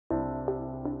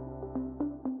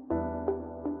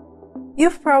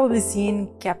You've probably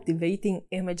seen captivating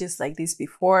images like this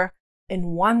before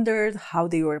and wondered how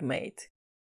they were made.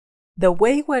 The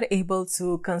way we're able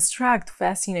to construct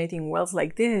fascinating worlds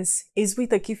like this is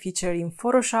with a key feature in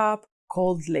Photoshop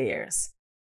called layers.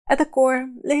 At the core,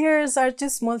 layers are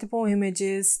just multiple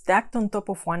images stacked on top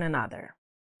of one another.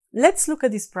 Let's look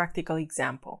at this practical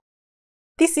example.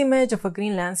 This image of a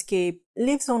green landscape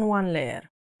lives on one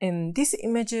layer, and these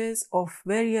images of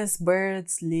various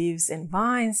birds, leaves, and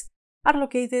vines are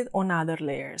located on other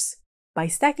layers. By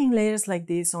stacking layers like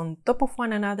this on top of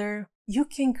one another, you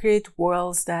can create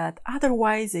worlds that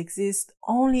otherwise exist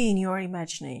only in your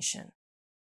imagination.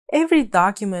 Every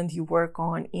document you work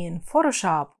on in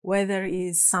Photoshop, whether it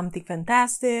is something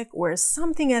fantastic or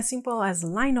something as simple as a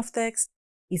line of text,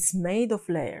 is made of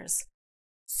layers.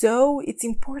 So it's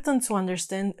important to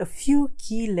understand a few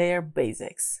key layer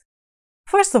basics.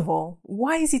 First of all,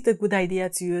 why is it a good idea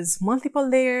to use multiple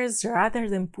layers rather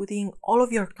than putting all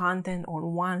of your content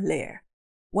on one layer?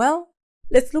 Well,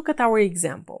 let's look at our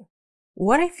example.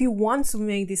 What if you want to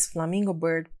make this flamingo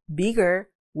bird bigger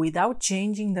without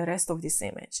changing the rest of this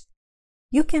image?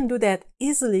 You can do that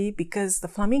easily because the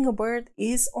flamingo bird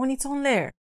is on its own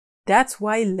layer. That's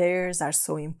why layers are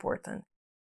so important.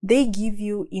 They give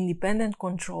you independent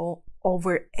control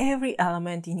over every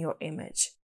element in your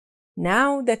image.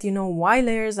 Now that you know why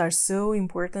layers are so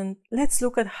important, let's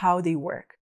look at how they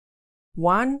work.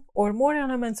 One or more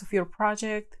elements of your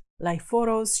project, like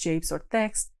photos, shapes, or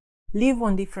text, live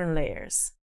on different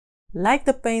layers. Like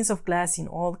the panes of glass in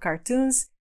old cartoons,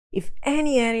 if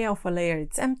any area of a layer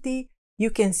is empty, you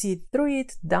can see through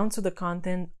it down to the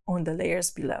content on the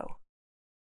layers below.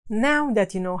 Now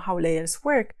that you know how layers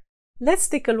work, let's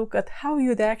take a look at how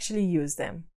you'd actually use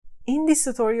them. In this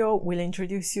tutorial, we'll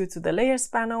introduce you to the Layers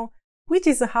panel, which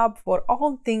is a hub for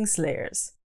all things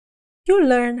layers. You'll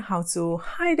learn how to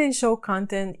hide and show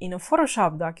content in a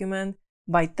Photoshop document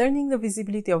by turning the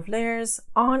visibility of layers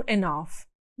on and off.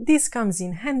 This comes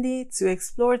in handy to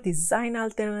explore design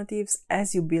alternatives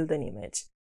as you build an image.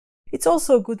 It's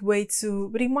also a good way to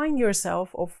remind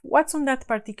yourself of what's on that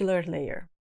particular layer.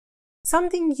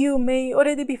 Something you may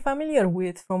already be familiar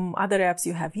with from other apps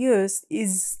you have used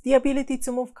is the ability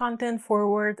to move content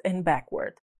forward and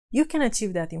backward. You can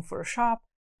achieve that in Photoshop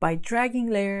by dragging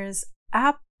layers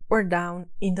up or down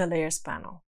in the Layers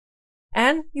panel.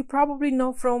 And you probably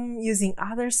know from using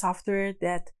other software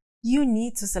that you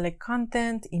need to select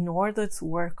content in order to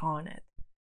work on it.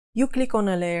 You click on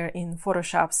a layer in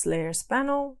Photoshop's Layers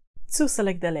panel to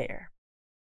select the layer.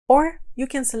 Or you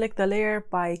can select a layer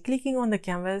by clicking on the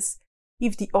canvas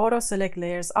if the Auto Select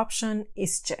Layers option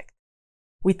is checked.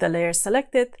 With the layer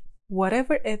selected,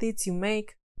 whatever edits you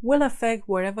make will affect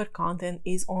whatever content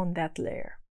is on that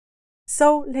layer.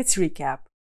 So let's recap.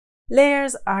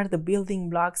 Layers are the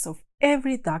building blocks of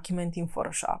every document in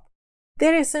Photoshop.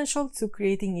 They're essential to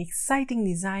creating exciting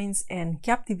designs and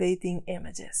captivating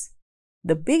images.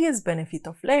 The biggest benefit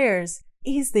of layers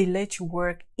is they let you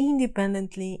work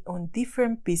independently on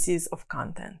different pieces of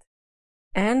content.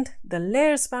 And the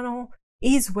Layers panel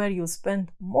is where you'll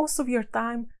spend most of your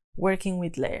time working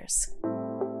with layers.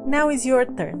 Now is your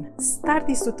turn. Start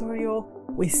this tutorial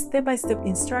with step-by-step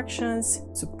instructions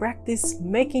to practice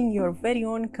making your very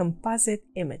own composite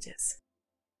images.